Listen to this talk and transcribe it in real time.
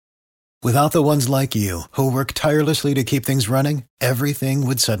Without the ones like you, who work tirelessly to keep things running, everything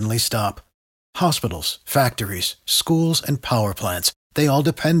would suddenly stop. Hospitals, factories, schools, and power plants, they all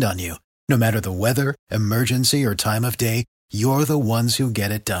depend on you. No matter the weather, emergency, or time of day, you're the ones who get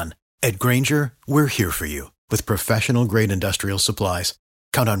it done. At Grainger, we're here for you with professional-grade industrial supplies.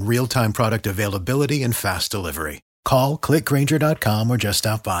 Count on real-time product availability and fast delivery. Call, clickgrainger.com, or just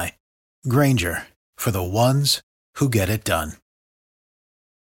stop by. Grainger, for the ones who get it done.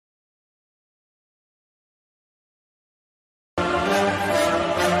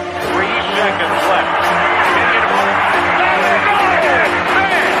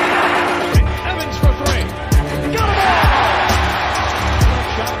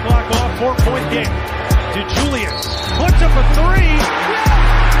 Four-point game to Julius. Puts up a three.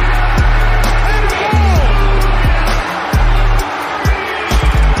 And a goal!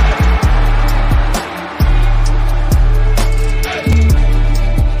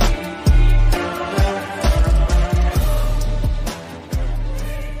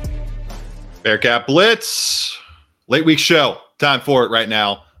 Bearcat Blitz. Late week show. Time for it right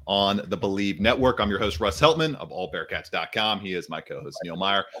now on the Believe Network. I'm your host, Russ Heltman of allbearcats.com. He is my co-host, Neil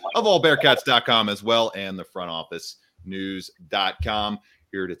Meyer of allbearcats.com as well, and the front office news.com.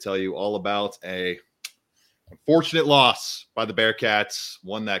 Here to tell you all about a unfortunate loss by the Bearcats,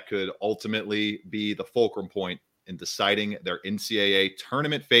 one that could ultimately be the fulcrum point in deciding their NCAA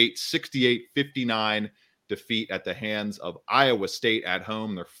tournament fate. 68-59 defeat at the hands of Iowa State at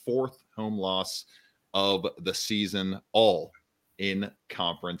home, their fourth home loss of the season, all in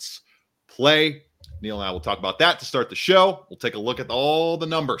conference play. Neil and I will talk about that to start the show. We'll take a look at all the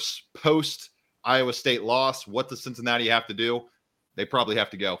numbers post Iowa State loss. What does Cincinnati have to do? They probably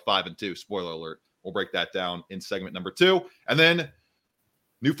have to go 5-2. Spoiler alert. We'll break that down in segment number 2. And then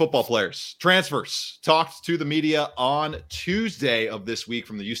new football players, transfers, talked to the media on Tuesday of this week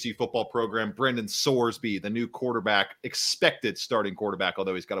from the UC football program. Brendan Sorsby, the new quarterback, expected starting quarterback,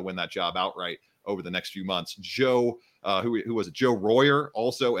 although he's got to win that job outright over the next few months. Joe, who was it? Joe Royer,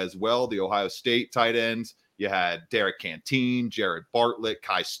 also as well, the Ohio State tight ends. You had Derek Canteen, Jared Bartlett,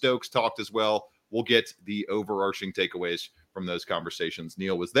 Kai Stokes talked as well. We'll get the overarching takeaways from those conversations.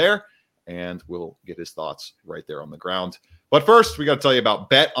 Neil was there, and we'll get his thoughts right there on the ground. But first, we got to tell you about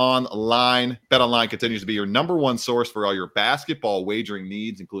Bet Online. Bet Online continues to be your number one source for all your basketball wagering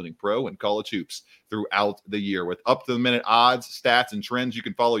needs, including pro and college hoops throughout the year. With up-to-the-minute odds, stats, and trends, you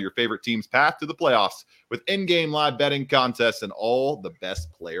can follow your favorite team's path to the playoffs with in-game live betting contests and all the best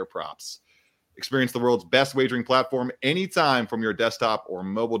player props. Experience the world's best wagering platform anytime from your desktop or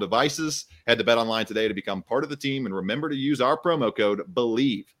mobile devices. Head to Bet Online today to become part of the team, and remember to use our promo code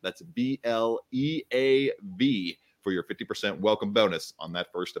BELIEVE. That's BLEAV for your 50% welcome bonus on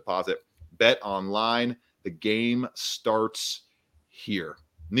that first deposit. Bet Online, the game starts here.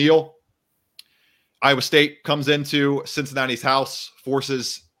 Neil, Iowa State comes into Cincinnati's house,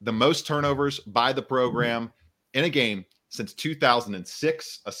 forces the most turnovers by the program in a game since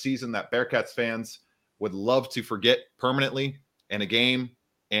 2006, a season that Bearcats fans would love to forget permanently, in a game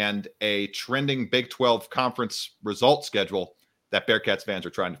and a trending Big 12 conference result schedule that Bearcats fans are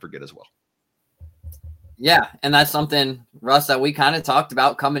trying to forget as well. Yeah, and that's something, Russ, that we kind of talked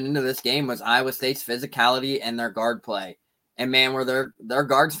about coming into this game was Iowa State's physicality and their guard play. And, man, were their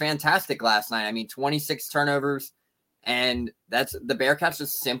guards fantastic last night. I mean, 26 turnovers, and the Bearcats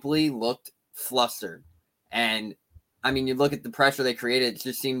just simply looked flustered. And, I mean, you look at the pressure they created, it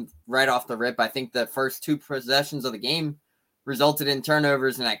just seemed right off the rip. I think the first 2 possessions of the game resulted in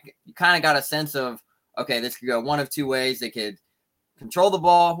turnovers, and you kind of got a sense of, okay, this could go one of 2 ways. They could control the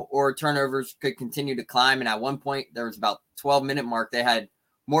ball, or turnovers could continue to climb. And at one point, there was about 12-minute mark, they had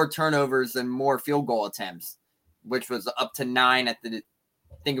more turnovers than more field goal attempts, which was up to 9 at I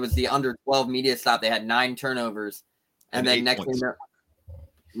think it was the under 12 media stop. They had 9 turnovers. And then next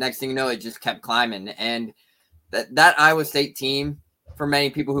thing you know, it just kept climbing. And that Iowa State team, for many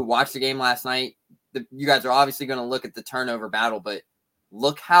people who watched the game last night, you guys are obviously going to look at the turnover battle, but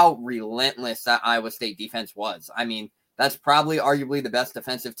look how relentless that Iowa State defense was. I mean, that's probably arguably the best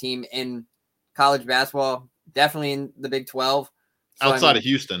defensive team in college basketball, definitely in the Big 12. Outside of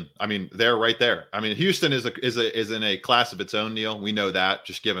Houston, I mean, they're right there. I mean, Houston is in a class of its own, Neil. We know that,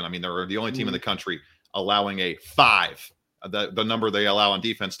 just given. I mean, they're the only team in the country allowing a 5. The number they allow on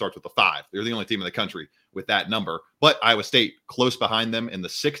defense starts with a 5. They're the only team in the country with that number. But Iowa State close behind them in the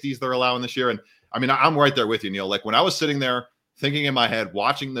 60s they're allowing this year. And I mean, I'm right there with you, Neil. Like when I was sitting there thinking in my head,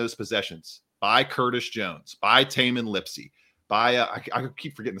 watching those possessions by Curtis Jones, by Taman Lipsey, by I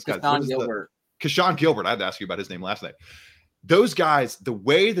keep forgetting this guy. Kashawn Gilbert. Kashawn Gilbert. I had to ask you about his name last night. those guys, the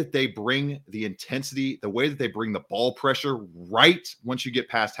way that they bring the intensity, the way that they bring the ball pressure right once you get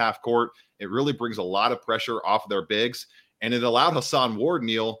past half court, it really brings a lot of pressure off of their bigs. And it allowed Hassan Ward,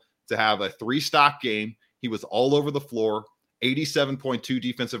 Neil, to have a 3-stock game. He was all over the floor, 87.2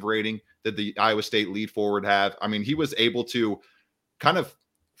 defensive rating that the Iowa State lead forward have. I mean, he was able to kind of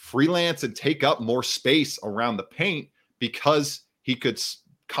freelance and take up more space around the paint because he could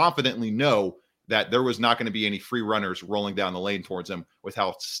confidently know that there was not going to be any free runners rolling down the lane towards him with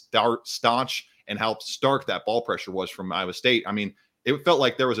how staunch and how stark that ball pressure was from Iowa State. I mean, it felt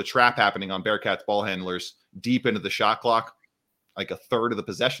like there was a trap happening on Bearcats ball handlers deep into the shot clock, like a third of the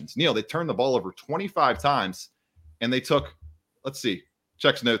possessions. Neil, they turned the ball over 25 times and they took, let's see,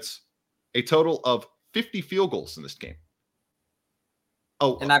 checks notes, a total of 50 field goals in this game.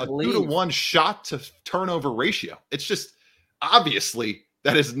 Oh, and I a believe 2-to-1 shot to turnover ratio. It's just obviously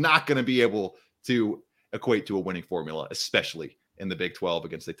that is not going to be able to equate to a winning formula, especially in the Big 12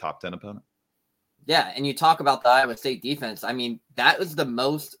 against a top 10 opponent. Yeah, and you talk about the Iowa State defense. I mean, that was the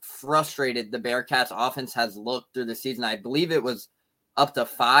most frustrated the Bearcats offense has looked through the season. I believe it was up to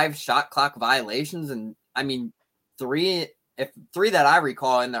 5 shot clock violations. And I mean, three that I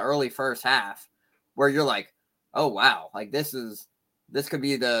recall in the early first half where you're like, oh, wow, like this could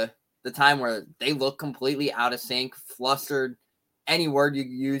be the time where they look completely out of sync, flustered, any word you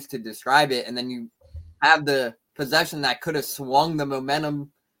use to describe it. And then you have the possession that could have swung the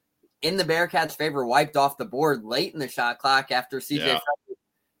momentum in the Bearcats' favor, wiped off the board late in the shot clock after CJ. Yeah.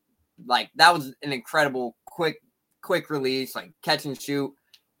 Like, that was an incredible quick release, like catch and shoot.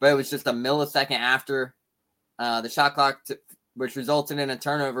 But it was just a millisecond after the shot clock, which resulted in a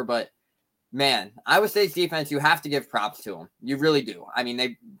turnover. But man, Iowa State's defense, you have to give props to them. You really do. I mean,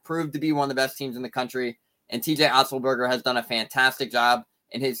 they proved to be one of the best teams in the country. And TJ Otzelberger has done a fantastic job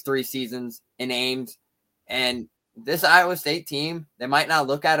in his 3 seasons in Ames. And this Iowa State team, they might not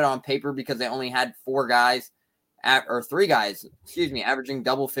look at it on paper because they only had 3 guys, averaging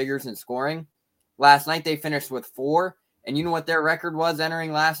double figures in scoring. Last night, they finished with 4. And you know what their record was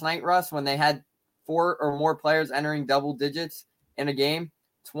entering last night, Russ, when they had 4 or more players entering double digits in a game?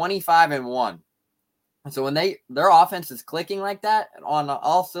 25-1. So when their offense is clicking like that on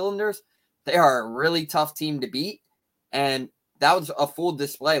all cylinders, they are a really tough team to beat. And that was a full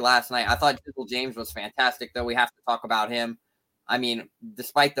display last night. I thought Jizzle James was fantastic, though. We have to talk about him. I mean,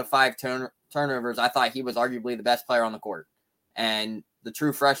 despite the 5 turnovers, I thought he was arguably the best player on the court. And the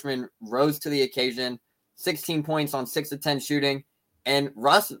true freshman rose to the occasion, 16 points on 6 of 10 shooting. And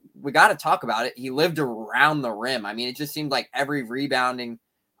Russ, we got to talk about it. He lived around the rim. I mean, it just seemed like every rebounding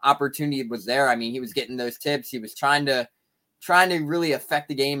opportunity was there. I mean, he was getting those tips. He was trying to really affect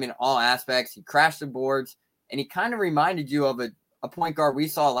the game in all aspects. He crashed the boards, and he kind of reminded you of a point guard we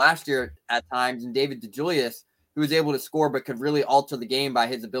saw last year at times in David DeJulius, who was able to score but could really alter the game by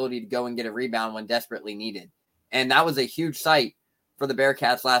his ability to go and get a rebound when desperately needed. And that was a huge sight for the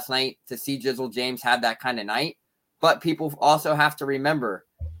Bearcats last night to see Jizzle James have that kind of night. But people also have to remember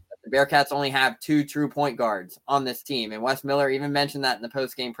that the Bearcats only have 2 true point guards on this team. And Wes Miller even mentioned that in the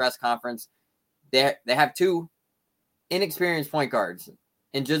post-game press conference. They have 2 inexperienced point guards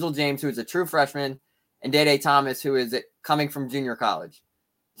in Jizzle James, who is a true freshman, and Dede Thomas, who is coming from junior college,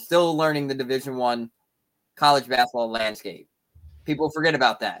 still learning the Division I college basketball landscape. People forget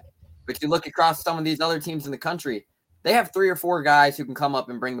about that. But you look across some of these other teams in the country, they have 3 or 4 guys who can come up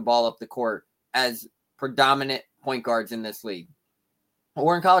and bring the ball up the court as predominant point guards in this league.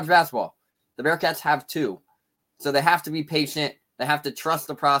 Or in college basketball, the Bearcats have 2. So they have to be patient. They have to trust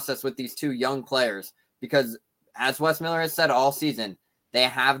the process with these 2 young players because, as Wes Miller has said all season, they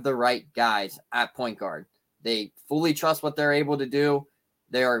have the right guys at point guard. They fully trust what they're able to do.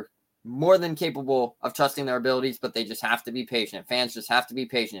 They are more than capable of trusting their abilities, but they just have to be patient. Fans just have to be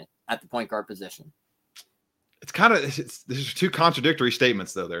patient at the point guard position. There's 2 contradictory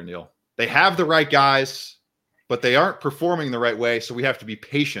statements, though, there, Neil. They have the right guys, but they aren't performing the right way, so we have to be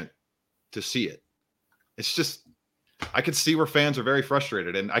patient to see it. It's just, I could see where fans are very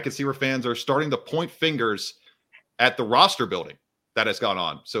frustrated, and I could see where fans are starting to point fingers at the roster building that has gone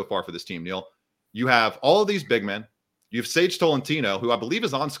on so far for this team, Neil. You have all of these big men. You have Sage Tolentino, who I believe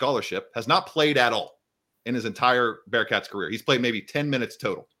is on scholarship, has not played at all in his entire Bearcats career. He's played maybe 10 minutes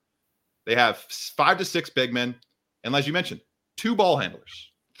total. They have 5 to 6 big men. And as you mentioned, 2 ball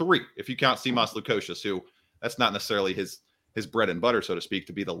handlers, 3, if you count Simas Lukosius, who that's not necessarily his bread and butter, so to speak,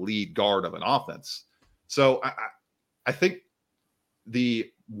 to be the lead guard of an offense. So I think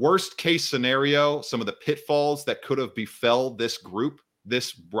the worst case scenario, some of the pitfalls that could have befell this group,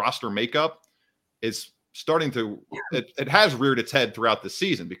 this roster makeup, is starting to, it has reared its head throughout the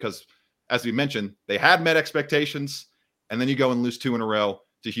season because, as we mentioned, they had met expectations and then you go and lose 2 in a row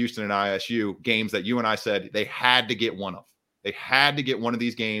to Houston and ISU, games that you and I said they had to get one of. They had to get one of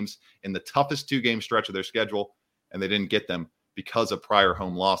these games in the toughest 2-game stretch of their schedule, and they didn't get them because of prior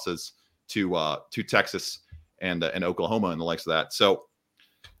home losses to Texas and Oklahoma and the likes of that. So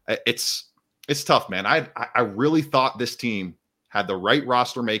it's tough, man. I really thought this team had the right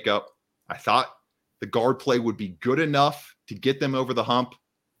roster makeup. I thought the guard play would be good enough to get them over the hump.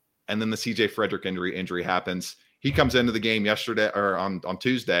 And then the CJ Frederick injury happens. He comes into the game yesterday or on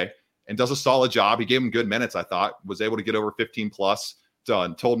Tuesday and does a solid job. He gave him good minutes, I thought, was able to get over 15 plus.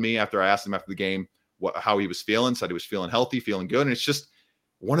 And told me after I asked him after the game how he was feeling, said he was feeling healthy, feeling good. And it's just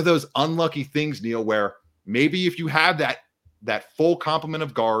one of those unlucky things, Neil, where maybe if you have that full complement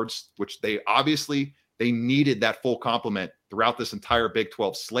of guards, which they needed that full complement throughout this entire Big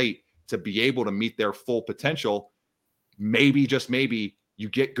 12 slate to be able to meet their full potential, maybe, just maybe, you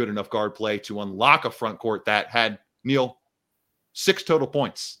get good enough guard play to unlock a front court that had, Neil, 6 total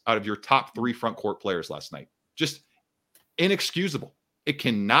points out of your top 3 front court players last night. Just inexcusable. It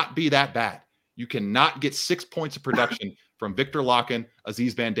cannot be that bad. You cannot get 6 points of production from Victor Locken,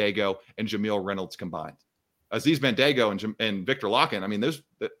 Aziz Bandaogo, and Jamil Reynolds combined. Aziz Bandaogo and Victor Locken, I mean,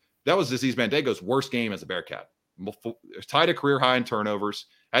 that was Aziz Bandago's worst game as a Bearcat. Tied a career high in turnovers,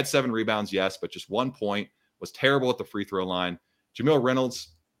 had 7 rebounds, yes, but just 1 point, was terrible at the free throw line. Jamil Reynolds,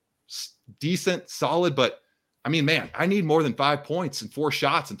 decent, solid, but I mean, man, I need more than 5 points and 4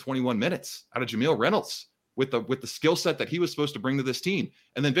 shots in 21 minutes out of Jamil Reynolds with the skill set that he was supposed to bring to this team.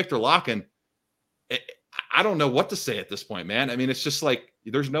 And then Victor Locken, I don't know what to say at this point, man. I mean, it's just like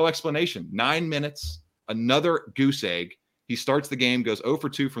there's no explanation. 9 minutes, another goose egg. He starts the game, goes 0 for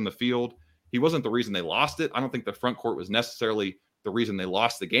 2 from the field. He wasn't the reason they lost it. I don't think the front court was necessarily the reason they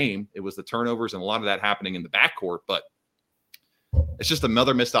lost the game. It was the turnovers and a lot of that happening in the backcourt, but it's just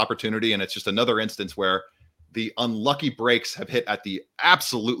another missed opportunity. And it's just another instance where the unlucky breaks have hit at the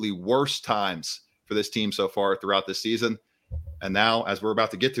absolutely worst times for this team so far throughout this season. And now, as we're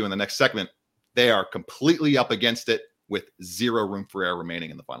about to get to in the next segment, they are completely up against it with 0 room for error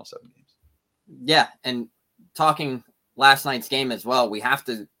remaining in the final 7 games. Yeah. And talking last night's game as well, we have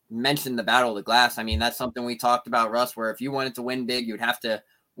to mention the Battle of the Glass. I mean, that's something we talked about, Russ, where if you wanted to win big, you'd have to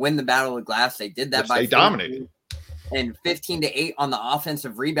win the Battle of the Glass. They did that they dominated. And 15-8 on the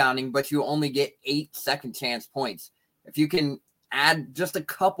offensive rebounding, but you only get 8 second chance points. If you can add just a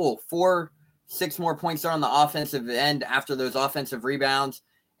couple, 4, 6 more points there on the offensive end after those offensive rebounds,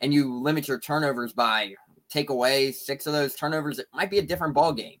 and you limit your turnovers by take away 6 of those turnovers, it might be a different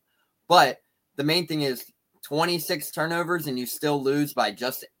ball game. But the main thing is 26 turnovers and you still lose by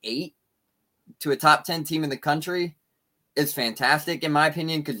just 8 to a top 10 team in the country is fantastic, in my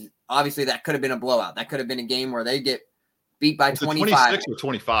opinion, because obviously that could have been a blowout. That could have been a game where they get beat by 25. 26 or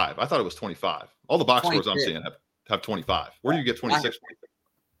 25? I thought it was 25. All the box scores I'm seeing have 25. Where do you get 26?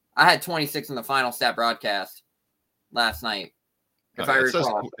 I had 26 in the final stat broadcast last night. If I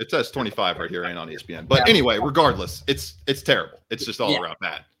recall. It says 25 right here, ain't on ESPN. But anyway, regardless, it's terrible. It's just all around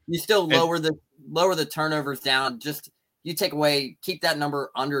bad. You still lower the turnovers down. Just you keep that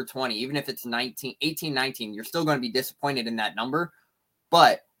number under 20, even if it's 18, 19, you're still going to be disappointed in that number.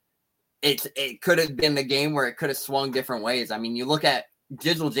 But it could have been the game where it could have swung different ways. I mean, you look at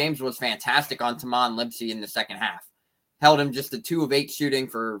Jizzle James was fantastic on Taman Lipsey in the second half. Held him just a 2 of 8 shooting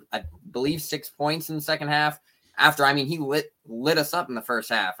for, I believe, 6 points in the second half. After, I mean, he lit us up in the first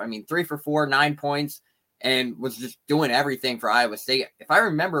half. I mean, 3 for 4, 9 points, and was just doing everything for Iowa State. If I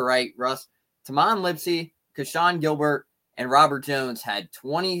remember right, Russ, Taman Lipsey, Kashawn Gilbert, and Robert Jones had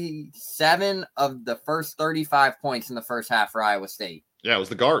 27 of the first 35 points in the first half for Iowa State. Yeah, it was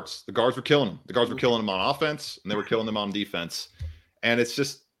the guards. The guards were killing them. The guards were killing them on offense, and they were killing them on defense. And it's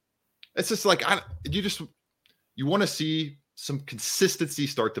just like you want to see some consistency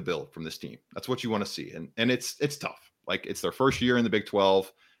start to build from this team. That's what you want to see. And it's tough. Like, it's their first year in the Big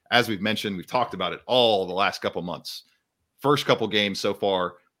 12. As we've mentioned, we've talked about it all the last couple months. First couple games so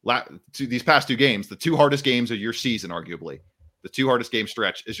far, these past 2 games, the 2 hardest games of your season, arguably. The 2 hardest game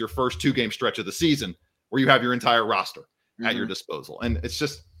stretch is your first 2-game stretch of the season where you have your entire roster at your disposal. And it's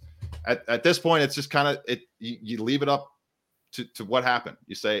just, at this point, it's just kind of, you leave it up to what happened.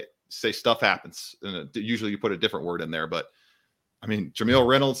 You say stuff happens. And usually you put a different word in there, but I mean, Jamil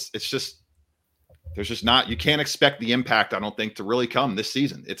Reynolds, there's just not, you can't expect the impact, I don't think, to really come this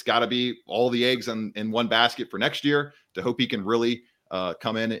season. It's got to be all the eggs in one basket for next year to hope he can really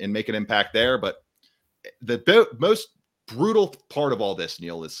come in and make an impact there. But the most brutal part of all this,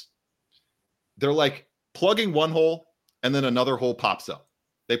 Neil, is they're like plugging one hole and then another hole pops up.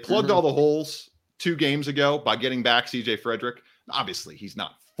 They plugged all the holes 2 games ago by getting back CJ Frederick. Obviously, he's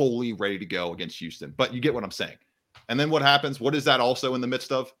not fully ready to go against Houston, but you get what I'm saying. And then what happens? What is that also in the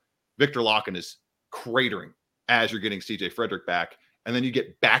midst of? Victor Locken is cratering as you're getting CJ Frederick back. And then you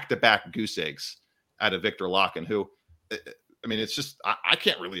get back-to-back goose eggs out of Victor Locken, who, I mean, it's just, I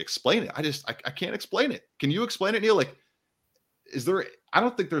can't really explain it. I can't explain it. Can you explain it, Neil? Like, I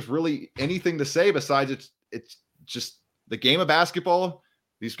don't think there's really anything to say besides it's just the game of basketball.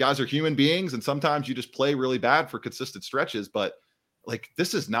 These guys are human beings, and sometimes you just play really bad for consistent stretches. But like,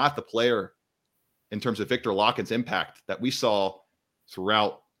 this is not the player in terms of Victor Locken's impact that we saw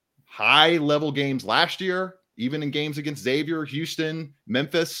throughout high-level games last year, even in games against Xavier, Houston,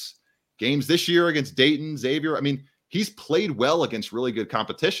 Memphis, games this year against Dayton, Xavier. I mean, he's played well against really good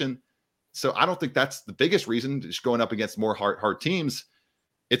competition. So I don't think that's the biggest reason, just going up against more hard teams.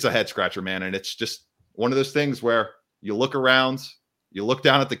 It's a head scratcher, man. And it's just one of those things where you look around, you look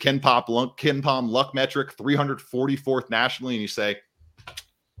down at the Ken Pom luck metric, 344th nationally, and you say,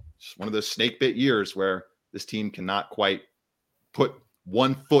 it's one of those snake bit years where this team cannot quite put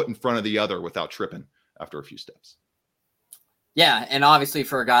one foot in front of the other without tripping after a few steps. Yeah, and obviously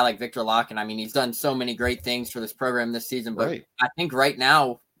for a guy like Victor Locken, I mean, he's done so many great things for this program this season, but right. I think right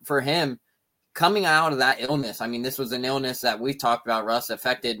now for him, coming out of that illness, I mean, this was an illness that we talked about, Russ,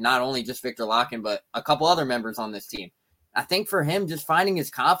 affected not only just Victor Locken, but a couple other members on this team. I think for him, just finding his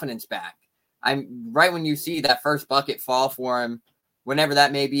confidence back. I'm right when you see that first bucket fall for him, whenever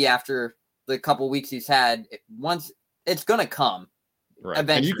that may be after the couple weeks he's had, once it's going to come. Right.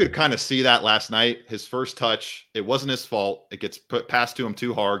 Eventually. And you could kind of see that last night. His first touch, it wasn't his fault. It gets passed to him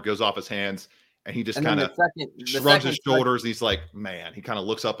too hard, goes off his hands, and he just kind of shrugs his shoulders. And he's like, man, he kind of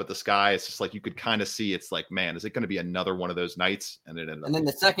looks up at the sky. It's just like you could kind of see it's like, man, is it going to be another one of those nights? And it ended up. And then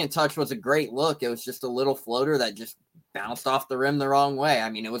the second touch was a great look. It was just a little floater that just bounced off the rim the wrong way.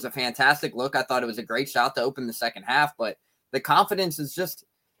 I mean, it was a fantastic look. I thought it was a great shot to open the second half, but the confidence is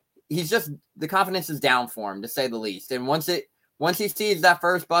the confidence is down for him, to say the least. And once he sees that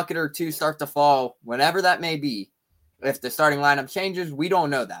first bucket or two start to fall, whenever that may be, if the starting lineup changes, we don't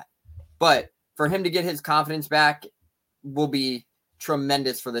know that. But for him to get his confidence back will be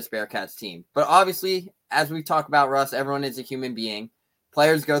tremendous for this Bearcats team. But obviously, as we talk about, Russ, everyone is a human being.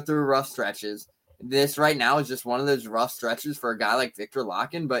 Players go through rough stretches. This right now is just one of those rough stretches for a guy like Victor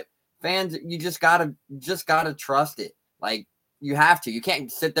Locken. But fans, you just gotta trust it. Like, you have to. You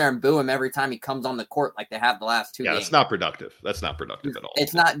can't sit there and boo him every time he comes on the court like they have the last two games. That's not productive. That's not productive at all.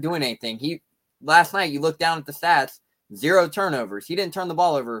 It's not doing anything. Last night, you look down at the stats, 0 turnovers. He didn't turn the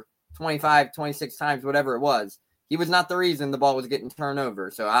ball over 25, 26 times, whatever it was. He was not the reason the ball was getting turned over.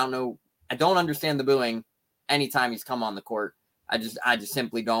 So I don't know. I don't understand the booing anytime he's come on the court. I just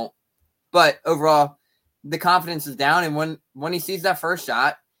simply don't. But overall, the confidence is down. And when he sees that first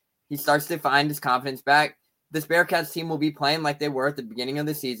shot, he starts to find his confidence back. This Bearcats team will be playing like they were at the beginning of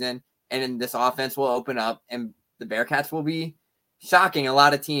the season, and then this offense will open up, and the Bearcats will be shocking a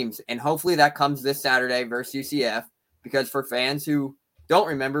lot of teams. And hopefully that comes this Saturday versus UCF, because for fans who don't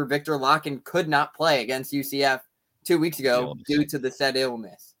remember, Victor Locken could not play against UCF 2 weeks ago due to the said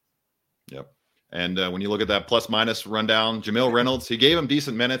illness. Yep. And when you look at that plus-minus rundown, Jamil Reynolds, he gave him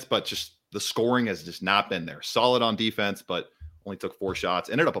decent minutes, but just the scoring has just not been there. Solid on defense, but only took 4 shots,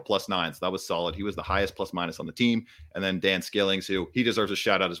 ended up a +9. So that was solid. He was the highest plus-minus on the team. And then Dan Skillings, who he deserves a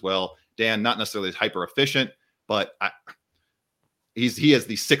shout out as well. Dan, not necessarily hyper efficient, but he is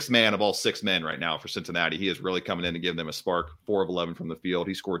the 6th man of all 6 men right now for Cincinnati. He is really coming in and giving them a spark. 4 of 11 from the field.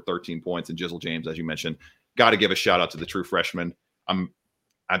 He scored 13 points. And Jizzle James, as you mentioned, got to give a shout out to the true freshman.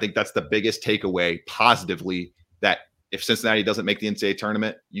 I think that's the biggest takeaway positively, that if Cincinnati doesn't make the NCAA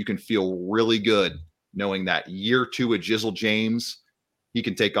tournament, you can feel really good knowing that year 2 of Jizzle James, he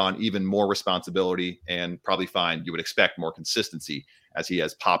can take on even more responsibility and probably you would expect more consistency, as he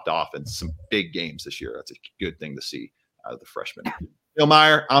has popped off in some big games this year. That's a good thing to see out of the freshman. Neil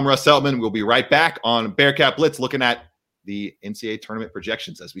Meyer, I'm Russ Heltman. We'll be right back on Bearcat Blitz, looking at the NCAA tournament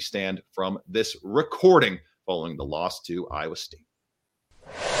projections as we stand from this recording following the loss to Iowa State.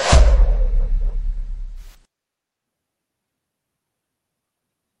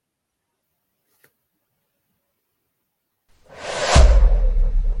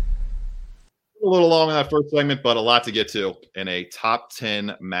 A little long in that first segment, but a lot to get to in a top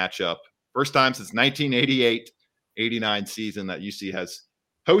 10 matchup. First time since 1988-89 season that UC has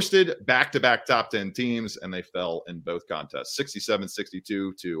hosted back-to-back top 10 teams, and they fell in both contests,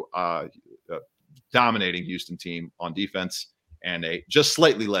 67-62 to dominating Houston team on defense, and a just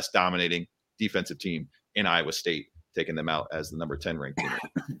slightly less dominating defensive team in Iowa State, taking them out as the number 10 ranked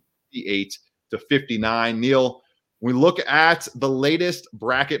team. 58-59. Neil, we look at the latest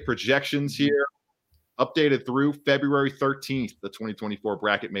bracket projections here, updated through February 13th, the 2024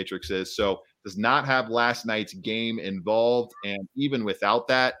 bracket matrix is. So does not have last night's game involved. And even without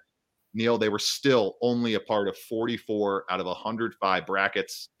that, Neil, they were still only a part of 44 out of 105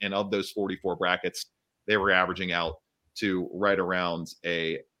 brackets. And of those 44 brackets, they were averaging out to right around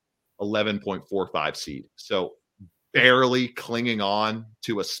a 11.45 seed. So barely clinging on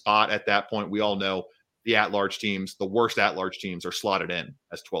to a spot at that point. We all know the at-large teams, the worst at-large teams, are slotted in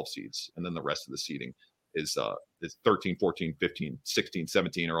as 12 seeds. And then the rest of the seeding is 13, 14, 15, 16,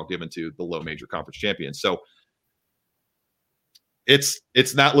 17 are all given to the low major conference champions. So it's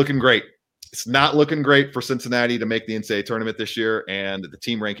not looking great. It's not looking great for Cincinnati to make the NCAA tournament this year, and the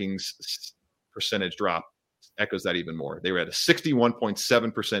team rankings percentage drop echoes that even more. They were at a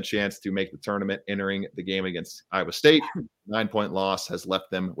 61.7% chance to make the tournament entering the game against Iowa State. 9-point loss has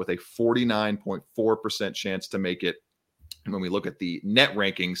left them with a 49.4% chance to make it. And when we look at the net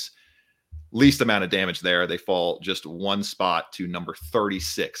rankings, least amount of damage there, they fall just one spot to number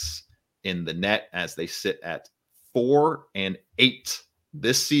 36 in the net as they sit at 4-8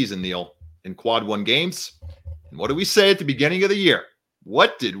 this season, Neil, in quad one games. And what did we say at the beginning of the year?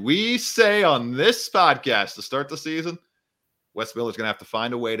 What did we say on this podcast to start the season? Wes Miller's going to have to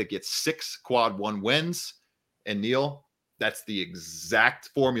find a way to get 6 quad one wins. And Neil, that's the exact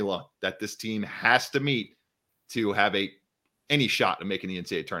formula that this team has to meet to have any shot of making the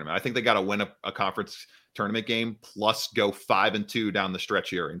NCAA tournament. I think they got to win a conference tournament game plus go 5-2 down the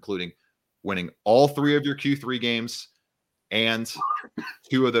stretch here, including winning all 3 of your Q3 games and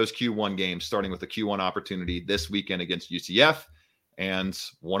 2 of those Q1 games, starting with the Q1 opportunity this weekend against UCF, and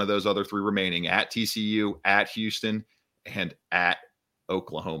one of those other 3 remaining at TCU, at Houston, and at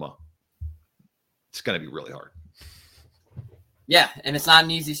Oklahoma. It's going to be really hard. Yeah, and it's not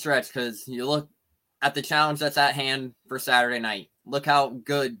an easy stretch because you look at the challenge that's at hand for Saturday night. Look how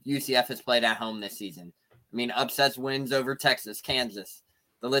good UCF has played at home this season. I mean, upsets, wins over Texas, Kansas.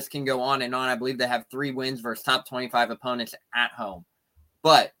 The list can go on and on. I believe they have 3 wins versus top 25 opponents at home.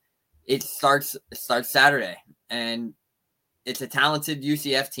 But it starts Saturday, and it's a talented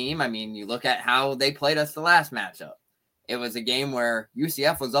UCF team. I mean, you look at how they played us the last matchup. It was a game where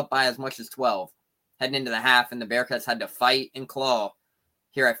UCF was up by as much as 12 heading into the half, and the Bearcats had to fight and claw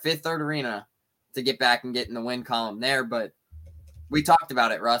here at Fifth Third Arena to get back and get in the win column there. But we talked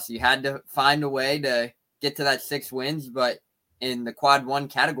about it, Russ. You had to find a way to get to that 6 wins, but in the quad one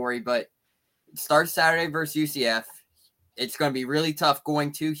category. But it starts Saturday versus UCF. It's going to be really tough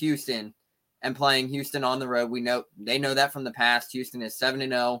going to Houston and playing Houston on the road. We know they know that from the past. Houston is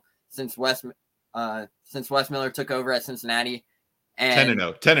 7-0 since Wes Miller took over at Cincinnati. And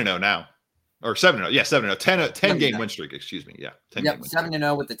 10-0 now. Or 7-0. Yeah, 7-0. 10 game win streak, excuse me. Yeah. 10 game win streak.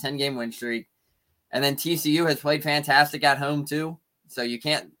 7-0 with the 10 game win streak. And then TCU has played fantastic at home too. So you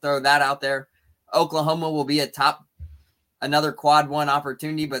can't throw that out there. Oklahoma will be another quad one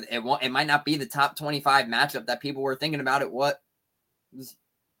opportunity, but it might not be the top 25 matchup that people were thinking about it. What was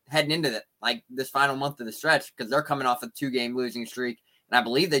heading into this final month of the stretch, because they're coming off a 2-game losing streak. And I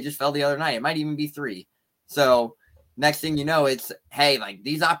believe they just fell the other night. It might even be 3. So next thing you know, it's, hey,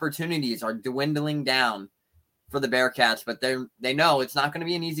 these opportunities are dwindling down for the Bearcats, but they know it's not going to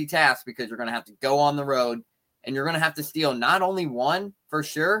be an easy task because you're going to have to go on the road and you're going to have to steal not only 1 for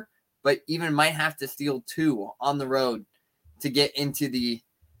sure, but even might have to steal 2 on the road to get into the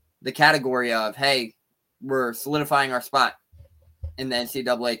category of, hey, we're solidifying our spot in the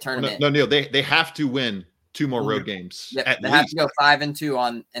NCAA tournament. No, Neil, they have to win 2 more road games. Yep, they have to go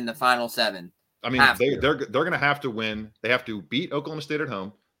 5-2 in the final 7. I mean, they're going to have to win. They have to beat Oklahoma State at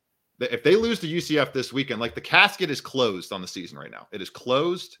home. If they lose to UCF this weekend, the casket is closed on the season right now. It is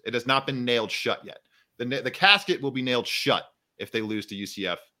closed. It has not been nailed shut yet. The casket will be nailed shut if they lose to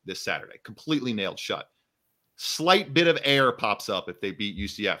UCF this Saturday. Completely nailed shut. Slight bit of air pops up if they beat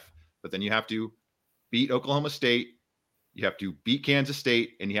UCF, but then you have to beat Oklahoma State, you have to beat Kansas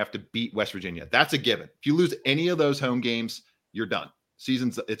State, and you have to beat West Virginia. That's a given. If you lose any of those home games, you're done.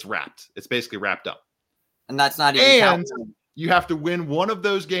 It's wrapped. It's basically wrapped up. And that's not even counting. You have to win one of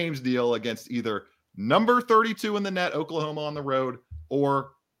those games, deal against either number 32 in the net, Oklahoma on the road,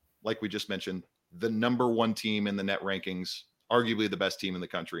 or, like we just mentioned, the number 1 team in the net rankings, arguably the best team in the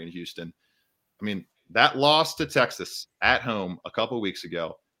country in Houston. I mean, that loss to Texas at home a couple of weeks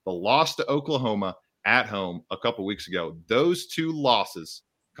ago, the loss to Oklahoma at home a couple of weeks ago, those 2 losses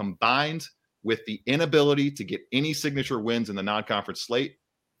combined with the inability to get any signature wins in the non-conference slate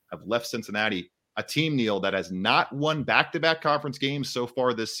have left Cincinnati, a team, Neil, that has not won back-to-back conference games so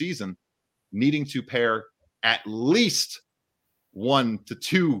far this season, needing to pair at least 1 to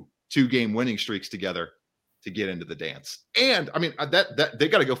 2 2-game winning streaks together to get into the dance. And I mean, that they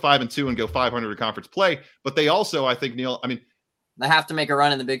got to go 5-2 and go 500 in conference play, but they also, I think, Neil, I mean, they have to make a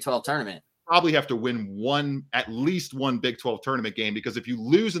run in the Big 12 tournament. probably have to win at least one Big 12 tournament game, because if you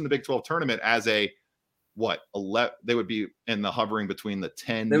lose in the Big 12 tournament as a they would be in the hovering between the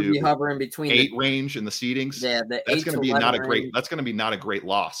 10 They would to be hovering between 8 range in the seedings. Yeah, That's going to be not a great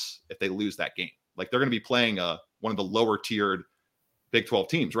loss if they lose that game. Like, they're going to be playing one of the lower tiered Big 12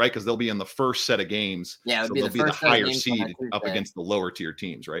 teams, right? Because they'll be in the first set of games. Yeah, so they'll be the higher seed up against the lower tier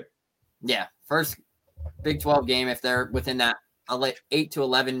teams, right? Yeah, first Big 12 game, if they're within that 8 to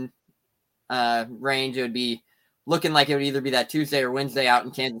 11 range, it would be looking like it would either be that Tuesday or Wednesday out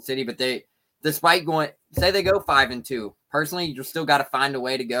in Kansas City. But despite say they go 5-2, personally, you still got to find a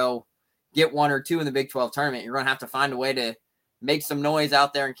way to go get 1 or 2 in the Big 12 tournament. You're going to have to find a way to make some noise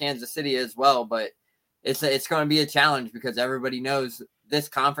out there in Kansas City as well. But it's going to be a challenge, because everybody knows this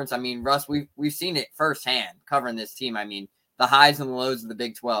conference. I mean, Russ, we've seen it firsthand covering this team. I mean, the highs and the lows of the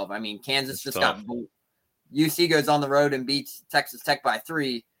Big 12. I mean, Kansas got UC goes on the road and beats Texas Tech by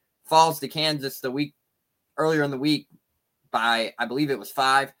 3, falls to Kansas the week earlier in the week by, I believe it was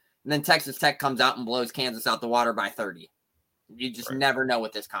 5. And then Texas Tech comes out and blows Kansas out the water by 30. You just never know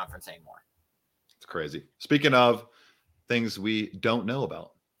with this conference anymore. It's crazy. Speaking of things we don't know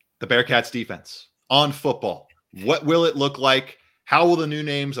about, the Bearcats defense on football. What will it look like? How will the new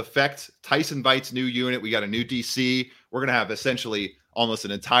names affect Tyson Vite's new unit? We got a new DC. We're going to have essentially almost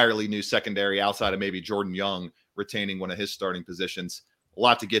an entirely new secondary outside of maybe Jordan Young retaining one of his starting positions. A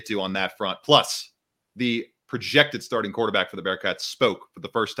lot to get to on that front. Plus, the projected starting quarterback for the Bearcats spoke for the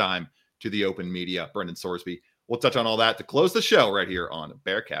first time to the open media, Brendan Sorsby. We'll touch on all that to close the show right here on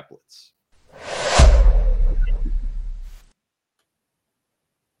Bearcat Blitz.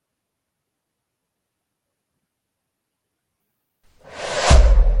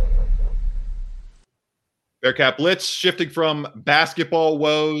 Bearcat Blitz, shifting from basketball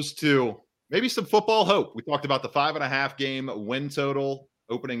woes to maybe some football hope. We talked about the 5.5 game win total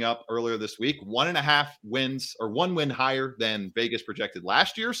opening up earlier this week. 1.5 wins, or 1 win higher than Vegas projected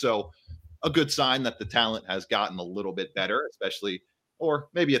last year. So a good sign that the talent has gotten a little bit better, especially, or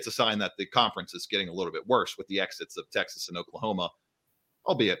maybe it's a sign that the conference is getting a little bit worse with the exits of Texas and Oklahoma.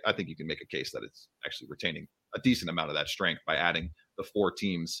 Albeit, I think you can make a case that it's actually retaining a decent amount of that strength by adding the 4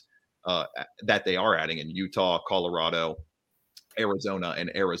 teams that they are adding in Utah, Colorado, Arizona,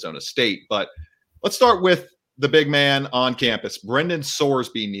 and Arizona State. But let's start with the big man on campus, Brendan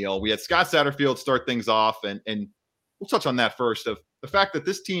Sorsby, Neil. We had Scott Satterfield start things off, and we'll touch on that first, of the fact that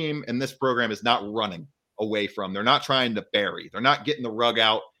this team and this program is not running away from. They're not trying to bury. They're not getting the rug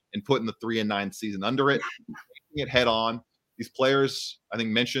out and putting the 3-9 season under it, taking it head on. These players, I think,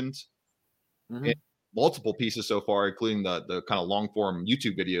 mentioned in multiple pieces so far, including the kind of long form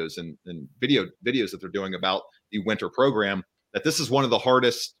YouTube videos and videos that they're doing about the winter program, that this is one of the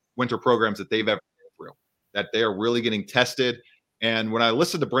hardest winter programs that they've ever been through, that they are really getting tested. And when I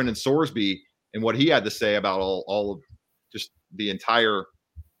listened to Brendan Sorsby and what he had to say about all of just the entire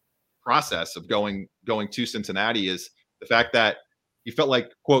process of going to Cincinnati, is the fact that he felt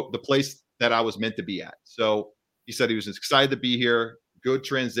like, quote, the place that I was meant to be at. So he said he was excited to be here. Good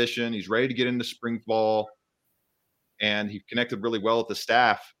transition. He's ready to get into spring ball. And he connected really well with the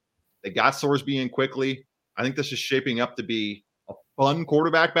staff. They got Sorsby in quickly. I think this is shaping up to be a fun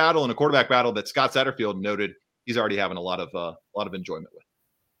quarterback battle, and a quarterback battle that Scott Satterfield noted he's already having a lot of enjoyment with.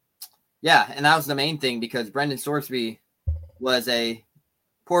 Yeah, and that was the main thing, because Brendan Sorsby was a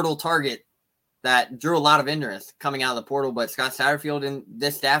portal target that drew a lot of interest coming out of the portal, but Scott Satterfield and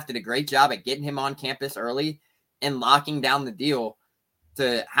this staff did a great job at getting him on campus early and locking down the deal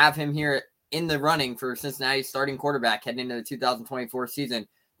to have him here in the running for Cincinnati's starting quarterback heading into the 2024 season,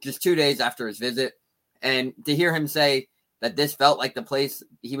 just 2 days after his visit. And to hear him say that this felt like the place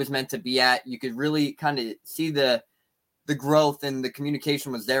he was meant to be at, you could really kind of see the growth, and the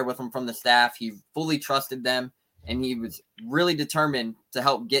communication was there with him from the staff. He fully trusted them, and he was really determined to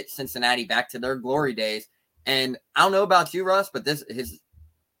help get Cincinnati back to their glory days. And I don't know about you, Russ, but his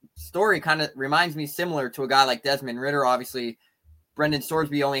story kind of reminds me similar to a guy like Desmond Ridder. Obviously, Brendan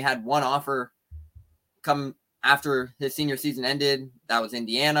Sorsby only had one offer come after his senior season ended. That was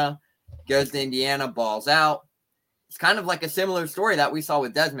Indiana. Goes to Indiana, balls out. It's kind of like a similar story that we saw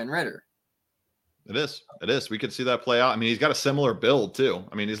with Desmond Ridder. It is. We could see that play out. I mean, he's got a similar build too.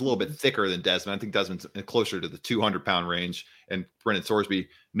 I mean, he's a little bit thicker than Desmond. I think Desmond's closer to the 200-pound range. And Brendan Sorsby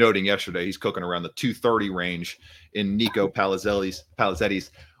noting yesterday he's cooking around the 230 range in Nico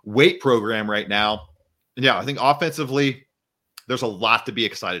Palazetti's weight program right now. And yeah, I think offensively, there's a lot to be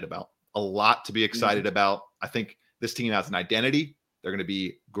excited about. I think this team has an identity. They're going to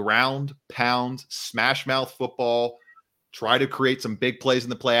be ground, pound, smash mouth football, try to create some big plays in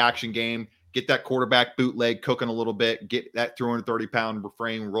the play action game, get that quarterback bootleg cooking a little bit, get that 230-pound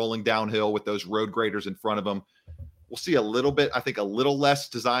frame rolling downhill with those road graders in front of him. We'll see a little bit, I think a little less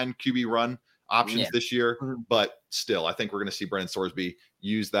design QB run options this year, but still, I think we're going to see Brennan Sorsby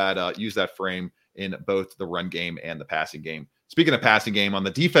use that frame in both the run game and the passing game. Speaking of passing game, on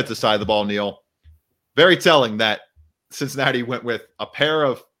the defensive side of the ball, Neil, very telling that Cincinnati went with a pair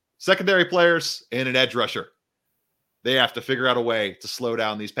of secondary players and an edge rusher. They have to figure out a way to slow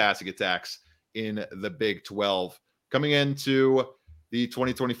down these passing attacks in the Big 12. Coming into the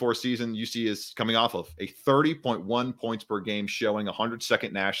 2024 season, UC is coming off of a 30.1 points per game showing,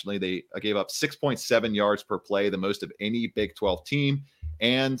 102nd nationally. They gave up 6.7 yards per play, the most of any Big 12 team.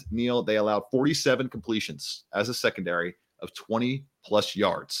 And, Neil, they allowed 47 completions as a secondary of 20-plus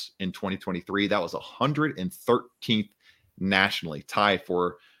yards in 2023. That was 113th nationally, tied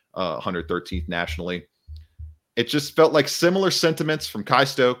for 113th nationally. It just felt like similar sentiments from Kai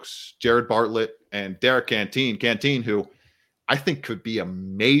Stokes, Jared Bartlett, and Derek Canteen. Canteen, who I think could be a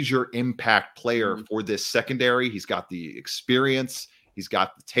major impact player for this secondary. He's got the experience. He's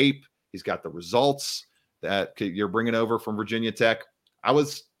got the tape. He's got the results that you're bringing over from Virginia Tech. I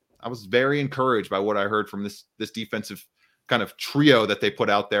was very encouraged by what I heard from this defensive kind of trio that they put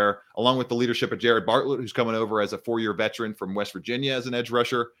out there, along with the leadership of Jared Bartlett, who's coming over as a 4-year veteran from West Virginia as an edge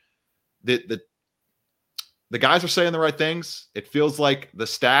rusher. The guys are saying the right things. It feels like the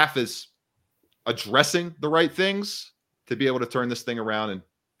staff is addressing the right things to be able to turn this thing around and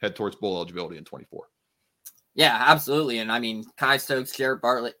head towards bowl eligibility in 24. Yeah, absolutely. And I mean, Kai Stokes, Jared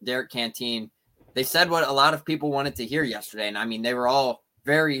Bartlett, Derek Canteen, they said what a lot of people wanted to hear yesterday. And I mean, they were all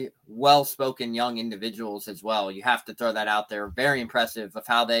very well-spoken young individuals as well. You have to throw that out there. Very impressive of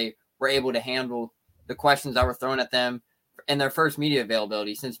how they were able to handle the questions that were thrown at them in their first media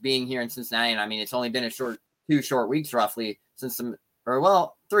availability since being here in Cincinnati. And I mean, it's only been 2 short weeks roughly since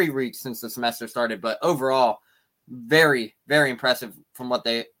 3 weeks since the semester started, but overall very, very impressive from what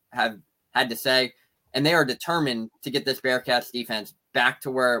they have had to say. And they are determined to get this Bearcats defense back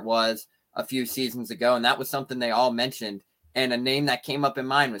to where it was a few seasons ago. And that was something they all mentioned. And a name that came up in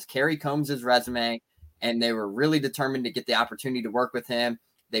mind was Kerry Combs' resume. And they were really determined to get the opportunity to work with him.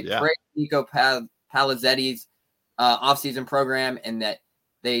 They praised Nico Palizzetti's offseason program, and that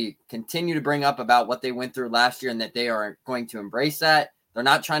they continue to bring up about what they went through last year and that they are going to embrace that. They're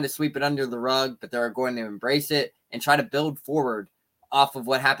not trying to sweep it under the rug, but they're going to embrace it and try to build forward off of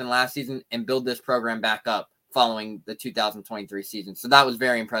what happened last season and build this program back up following the 2023 season. So that was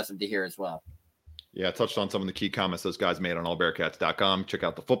very impressive to hear as well. Yeah, I touched on some of the key comments those guys made on allbearcats.com. Check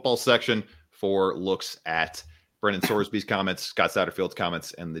out the football section for looks at Brennan Sorsby's comments, Scott Satterfield's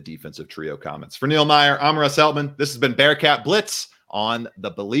comments, and the defensive trio comments. For Neil Meyer, I'm Russ Heltman. This has been Bearcat Blitz on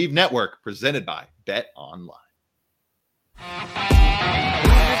the Believe Network, presented by Bet Online. This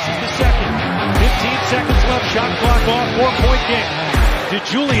is the second. 15 seconds left. Shot clock off. 4-point game.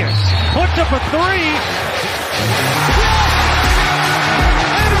 DeJulius puts up a 3.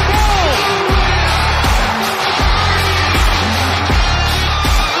 And a goal!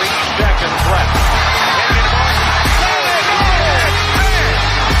 3 seconds left.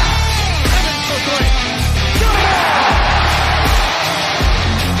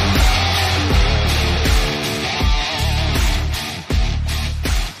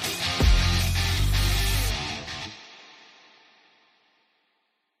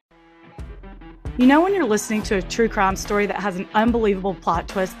 You know when you're listening to a true crime story that has an unbelievable plot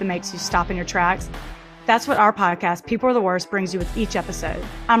twist that makes you stop in your tracks? That's what our podcast, People Are the Worst, brings you with each episode.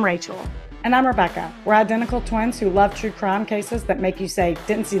 I'm Rachel. And I'm Rebecca. We're identical twins who love true crime cases that make you say,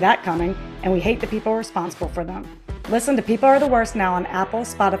 didn't see that coming, and we hate the people responsible for them. Listen to People Are the Worst now on Apple,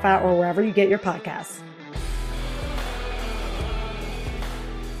 Spotify, or wherever you get your podcasts.